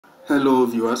Hello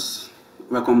viewers,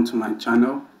 welcome to my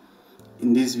channel.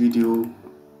 In this video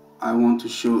I want to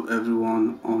show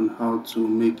everyone on how to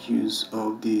make use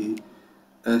of the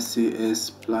SAS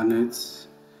planets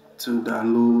to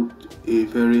download a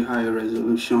very high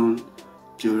resolution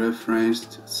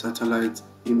georeferenced satellite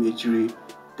imagery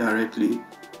directly.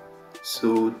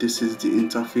 So this is the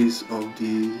interface of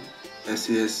the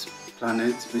SAS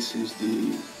planet. This is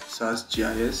the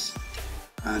SASGiS,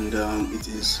 and it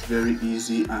is very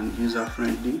easy and user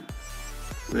friendly.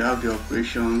 We have the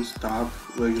operations tab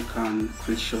where you can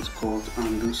create shortcuts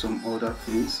and do some other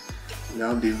things. We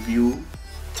have the view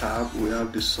tab, we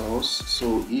have the source.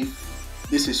 So if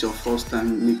this is your first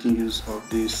time making use of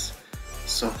this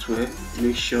software,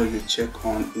 make sure you check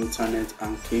on internet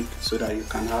and click so that you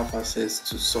can have access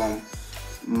to some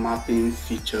mapping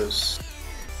features.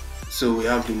 So we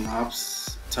have the maps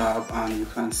tab, and you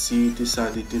can see these are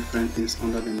the different things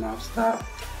under the maps tab.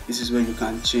 This is where you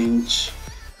can change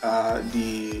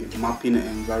the mapping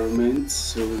environment.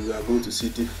 So you are going to see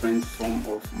different form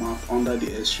of map. Under the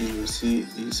S3 you will see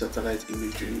the satellite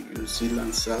imagery, you will see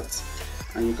Landsat,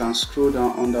 and you can scroll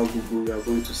down under Google. You are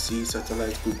going to see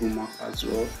satellite Google map as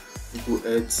well,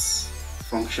 Google Earth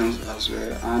functions as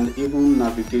well, and even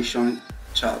navigation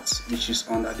charts, which is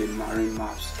under the marine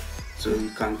maps. So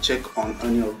you can check on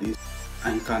any of these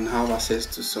and you can have access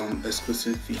to some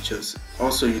exclusive features.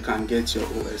 Also, you can get your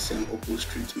OSM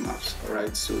OpenStreetMaps.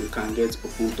 Alright, so you can get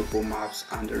OpenTopo maps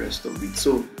and the rest of it.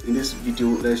 So in this video,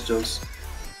 let's just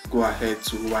go ahead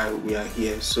to why we are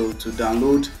here. So to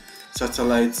download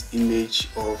satellite image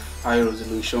of high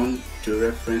resolution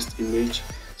georeferenced image.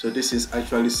 So this is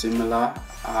actually similar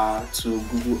to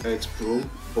Google Earth Pro,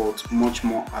 but much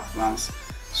more advanced.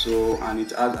 So, and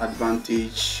it has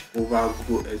advantage over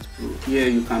Google Earth Pro. Here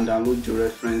you can download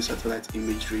georeferenced satellite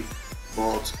imagery,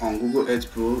 but on Google Earth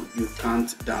Pro you can't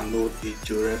download a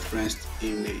georeferenced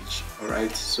image.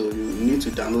 Alright, so you need to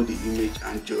download the image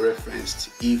and georeferenced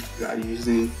if you are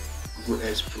using Google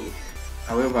Earth Pro.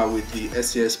 However, with the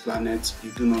SAS planet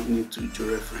you do not need to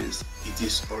georeference, it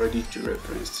is already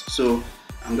georeferenced. So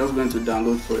I'm just going to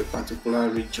download for a particular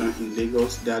region in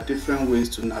Lagos. There are different ways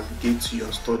to navigate to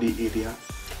your study area.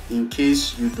 In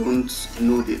case you don't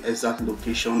know the exact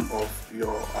location of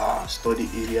your study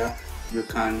area, you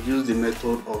can use the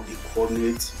method of the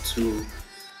coordinates to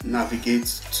navigate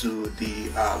to the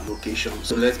location.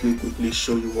 So let me quickly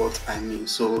show you what I mean.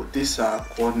 So these are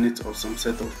coordinates of some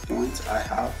set of points I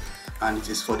have, and it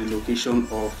is for the location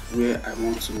of where I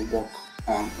want to work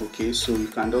on. Okay, so you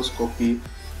can just copy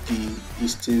the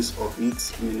distance of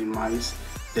it, minimize,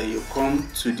 then you come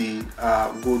to the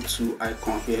go to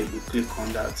icon here, you click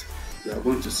on that. You are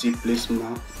going to see place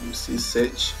map, you see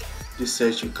search. This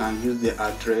search you can use the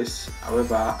address.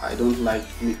 However, I don't like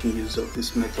making use of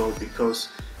this method because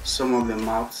some of the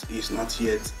maps is not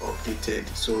yet updated.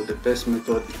 So the best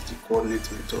method is the coordinate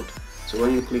method. So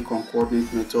when you click on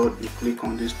coordinate method, you click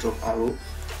on this drop arrow.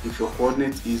 If your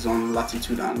coordinate is on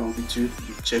latitude and longitude,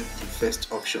 you check the first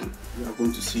option. You are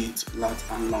going to see it lat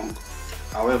and long.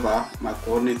 However, my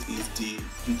coordinate is the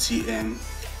UTM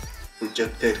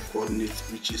projected coordinate,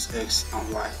 which is X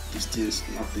and Y, distance,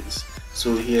 nothings.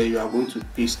 So here you are going to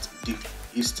paste the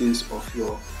distance of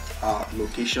your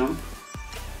location,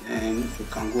 and you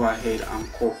can go ahead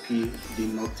and copy the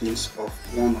nothings of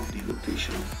one of the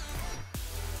location.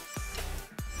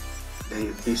 Then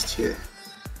you paste here.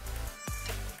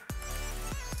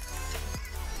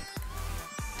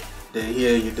 Then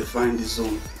here you define the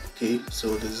zone. Okay,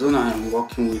 so the zone I am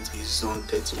working with is zone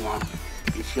 31.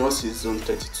 If yours is zone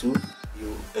 32,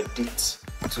 you edit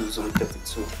to zone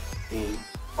 32 in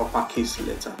uppercase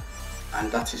letter,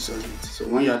 and that is all it. So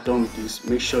when you are done with this,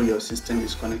 make sure your system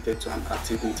is connected to an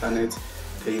active internet.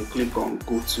 Then you click on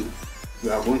go to.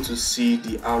 You are going to see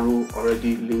the arrow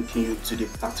already linking you to the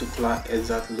particular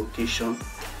exact location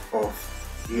of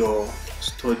your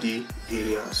study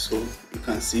area. So you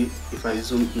can see if I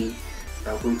zoom in,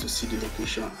 you are going to see the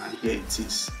location, and here it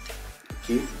is.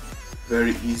 Okay,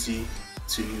 very easy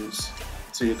to use.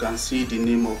 So you can see the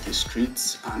name of the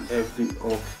streets and every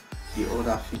of the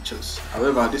other features.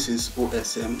 However, this is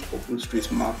OSM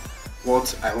OpenStreetMap.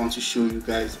 What I want to show you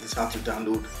guys is how to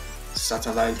download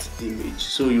satellite image.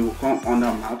 So you come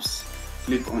under maps,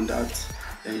 click on that,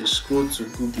 then you scroll to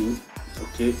Google.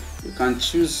 Okay, you can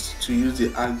choose to use the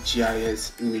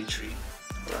GIS imagery.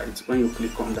 Alright, when you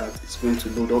click on that, it's going to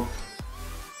load up,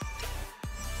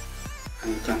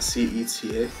 and you can see it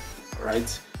here.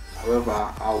 Alright,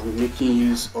 however, I'll be making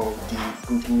use of the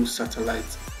Google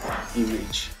satellite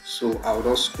image. So I'll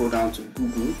just scroll down to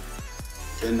Google,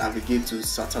 then navigate to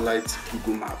satellite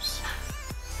Google Maps.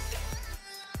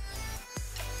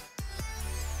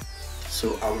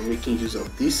 so I'll be making use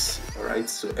of this. All right,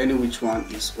 so any which one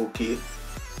is okay.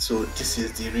 So this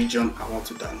is the region I want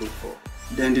to download for.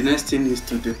 Then the next thing is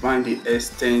to define the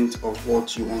extent of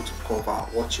what you want to cover,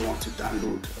 what you want to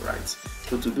download. All right,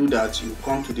 so to do that, you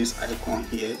come to this icon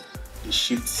here, the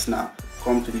shift snap,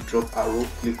 come to the drop arrow,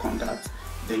 click on that,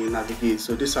 then you navigate.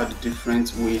 So these are the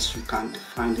different ways you can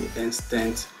define the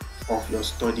extent of your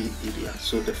study area.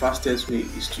 So the fastest way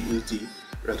is to use the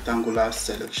rectangular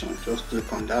selection. Just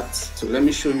click on that. So let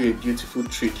me show you a beautiful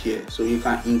trick here. So you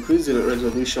can increase the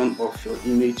resolution of your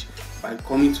image by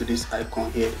coming to this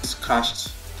icon here, this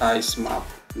cached tiles map.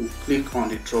 You click on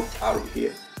the drop arrow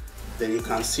here, then you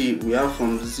can see we have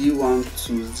from Z1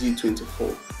 to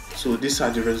Z24. so these are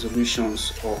the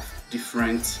resolutions of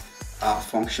different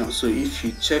functions. So if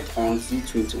you check on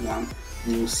Z21,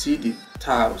 you will see the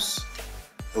tiles.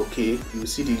 Okay, you will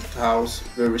see the tiles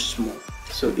very small.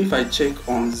 So if I check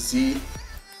on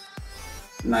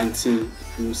Z19,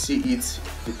 you will see it,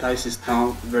 the tiles is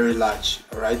now very large.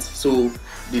 All right, so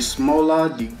the smaller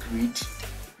the grid,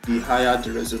 the higher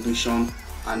the resolution,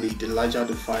 and the larger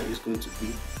the file is going to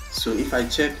be. So if I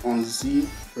check on Z,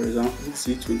 for example,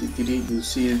 Z23, you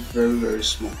see it very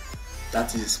small.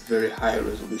 That is very high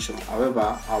resolution.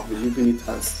 However, I'll be leaving it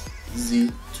as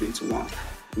Z21,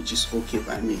 which is okay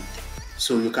by me.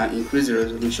 So you can increase the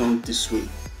resolution this way.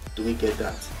 Do we get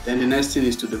that? Then the next thing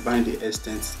is to define the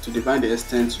extent. To define the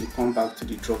extent, you come back to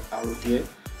the drop arrow here,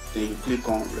 then you click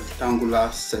on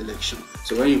rectangular selection.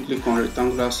 So when you click on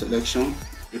rectangular selection,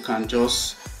 you can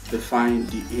just define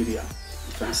the area.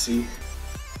 You can see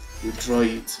you draw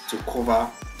it to cover.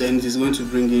 Then it is going to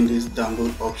bring in this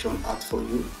download option out for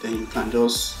you. Then you can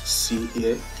just see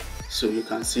here. So you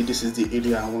can see this is the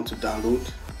area I want to download,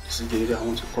 this is the area I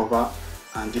want to cover,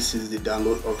 and this is the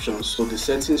download option. So the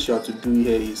settings you have to do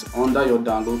here is under your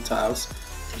download tiles,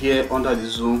 here under the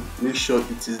zoom, make sure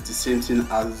it is the same thing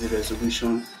as the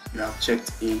resolution you have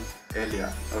checked in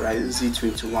earlier. Alright,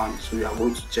 Z21, so you are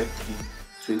going to check the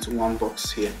 21 box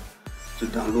here to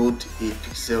download a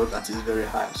pixel that is very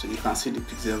high. So you can see the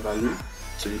pixel value,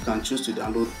 so you can choose to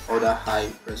download other high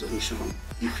resolution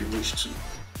if you wish to.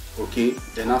 Okay,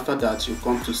 then after that you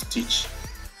come to stitch.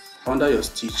 Under your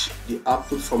stitch, the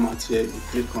output format here, you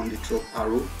click on the drop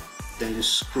arrow, then you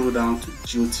scroll down to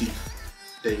Geotiff,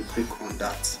 then you click on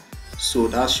that. So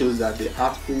that shows that the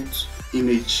output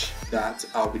image that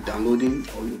I'll be downloading,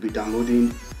 or you'll be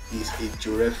downloading, is a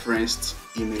georeferenced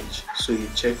image. So you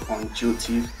check on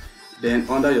Geotiff, then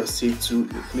under your save to,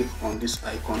 you click on this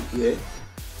icon here,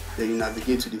 then you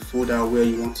navigate to the folder where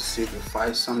you want to save the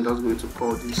file. So I'm just going to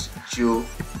call this geo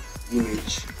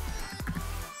image.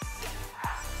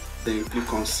 Then you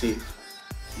click on save.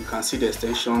 You can see the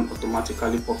extension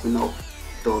automatically popping up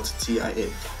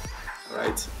 .tif.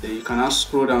 Alright, then you can now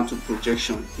scroll down to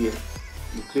projection here.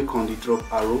 You click on the drop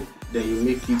arrow, then you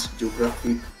make it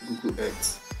geographic Google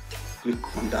Earth.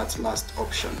 Click on that last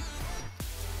option.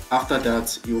 After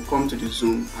that, you will come to the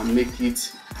zoom and make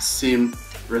it the same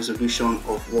resolution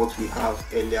of what we have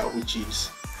earlier, which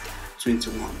is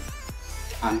 21,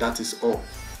 and that is all.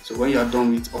 So when you are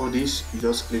done with all this, you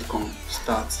just click on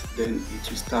start, then it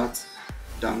will start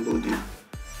downloading.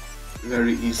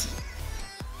 Very easy,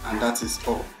 and that is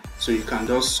all. So you can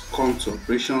just come to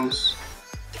operations,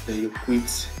 then you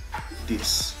quit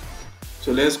this.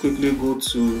 So let's quickly go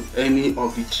to any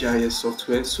of the GIS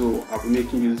software. So I'll be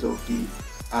making use of the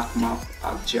ArcMap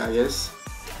ArcGIS.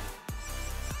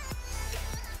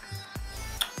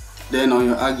 Then on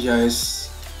your ArcGIS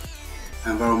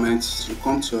environment, you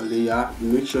come to your layer, you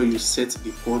make sure you set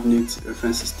the coordinate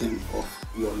reference system of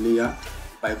your layer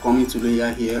by coming to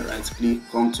layer here, right click,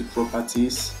 come to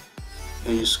properties,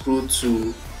 and you scroll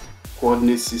to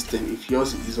coordinate system. If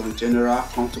yours is on general,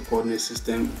 come to coordinate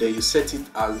system, then you set it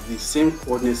as the same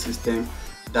coordinate system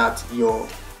that your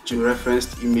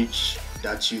georeferenced image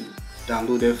that you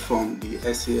downloaded from the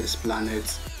SAS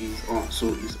planet is on.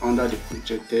 So it's under the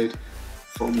projected.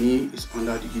 For me, it's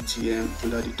under the UTM,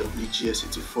 under the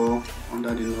WGS84,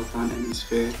 under the Northern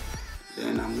Hemisphere.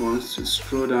 Then I'm going to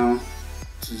scroll down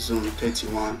to zone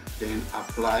 31, then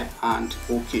apply and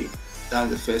OK. That's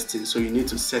the first thing. So you need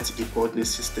to set the coordinate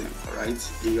system,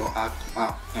 alright, in your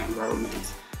ArcMap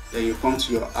environment. Then you come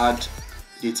to your add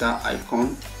data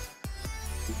icon.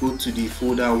 Go to the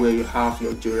folder where you have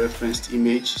your georeferenced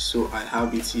image. So I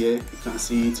have it here. You can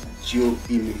see it,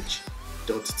 geoimage.tif.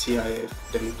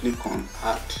 Then you click on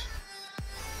add,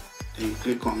 then you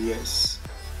click on yes.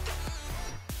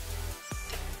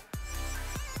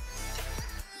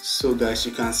 So guys,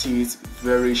 you can see it's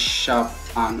very sharp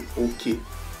and okay.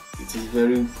 It is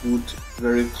very good,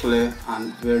 very clear,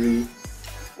 and very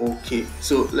OK.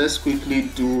 So let's quickly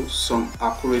do some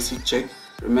accuracy check.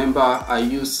 Remember, I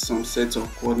used some sets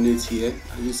of coordinates here.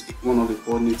 I used one of the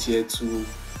coordinates here to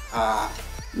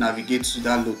navigate to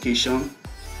that location.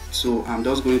 So I'm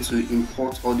just going to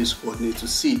import all these coordinates to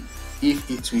see if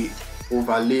it will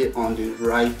overlay on the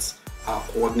right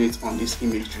coordinates on this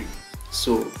imagery.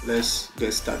 So let's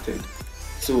get started.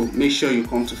 So make sure you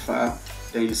come to File,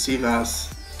 then you save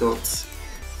as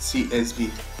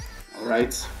 .csv.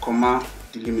 Alright, comma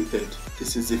delimited.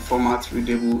 This is the format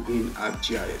readable in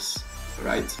ArcGIS.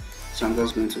 Alright, so I'm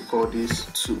just going to call this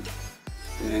 2,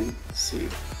 then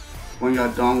save. When you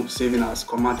are done saving as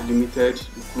comma delimited,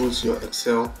 you close your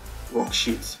Excel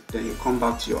worksheet, then you come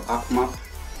back to your ArcMap,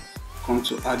 come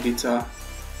to add data,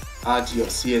 add your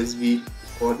CSV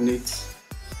coordinates.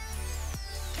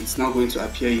 It's not going to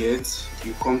appear yet.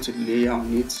 You come to the layer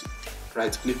on it,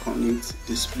 right click on it,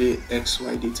 display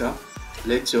XY data,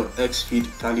 let your X feed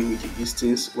tally with the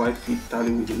eastings, Y feed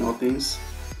tally with the northings,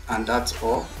 and that's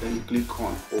all. Then you click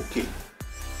on OK,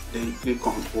 then you click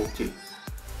on OK.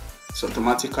 So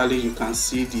automatically you can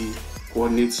see the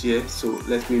coordinates here. So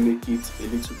let me make it a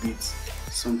little bit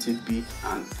something big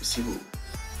and visible.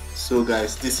 So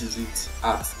guys, this is it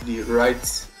at the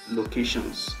right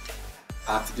locations,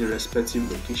 at the respective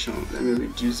location. Let me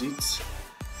reduce it.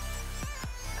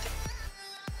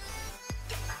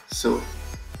 So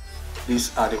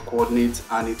these are the coordinates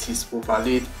and it is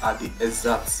overlaid at the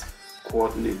exact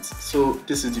coordinates. So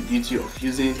this is the beauty of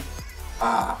using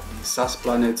the SAS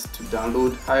Planet to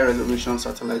download high resolution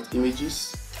satellite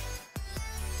images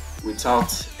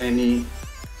without any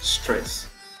stress.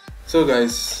 So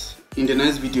guys, in the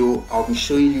next video I'll be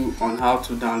showing you on how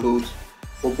to download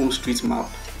OpenStreetMap,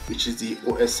 which is the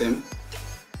OSM,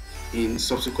 in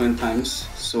subsequent times.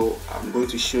 So I'm going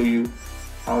to show you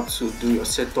how to do your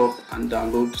setup and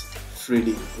download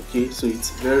freely. Okay, so it's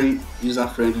very user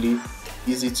friendly,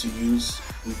 easy to use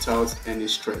without any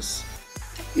stress.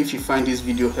 If you find this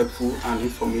video helpful and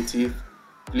informative,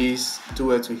 please do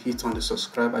well to hit on the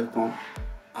subscribe icon,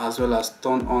 as well as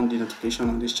turn on the notification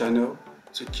on this channel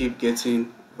to keep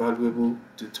getting valuable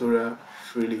tutorial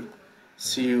freely.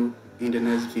 See you in the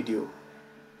next video.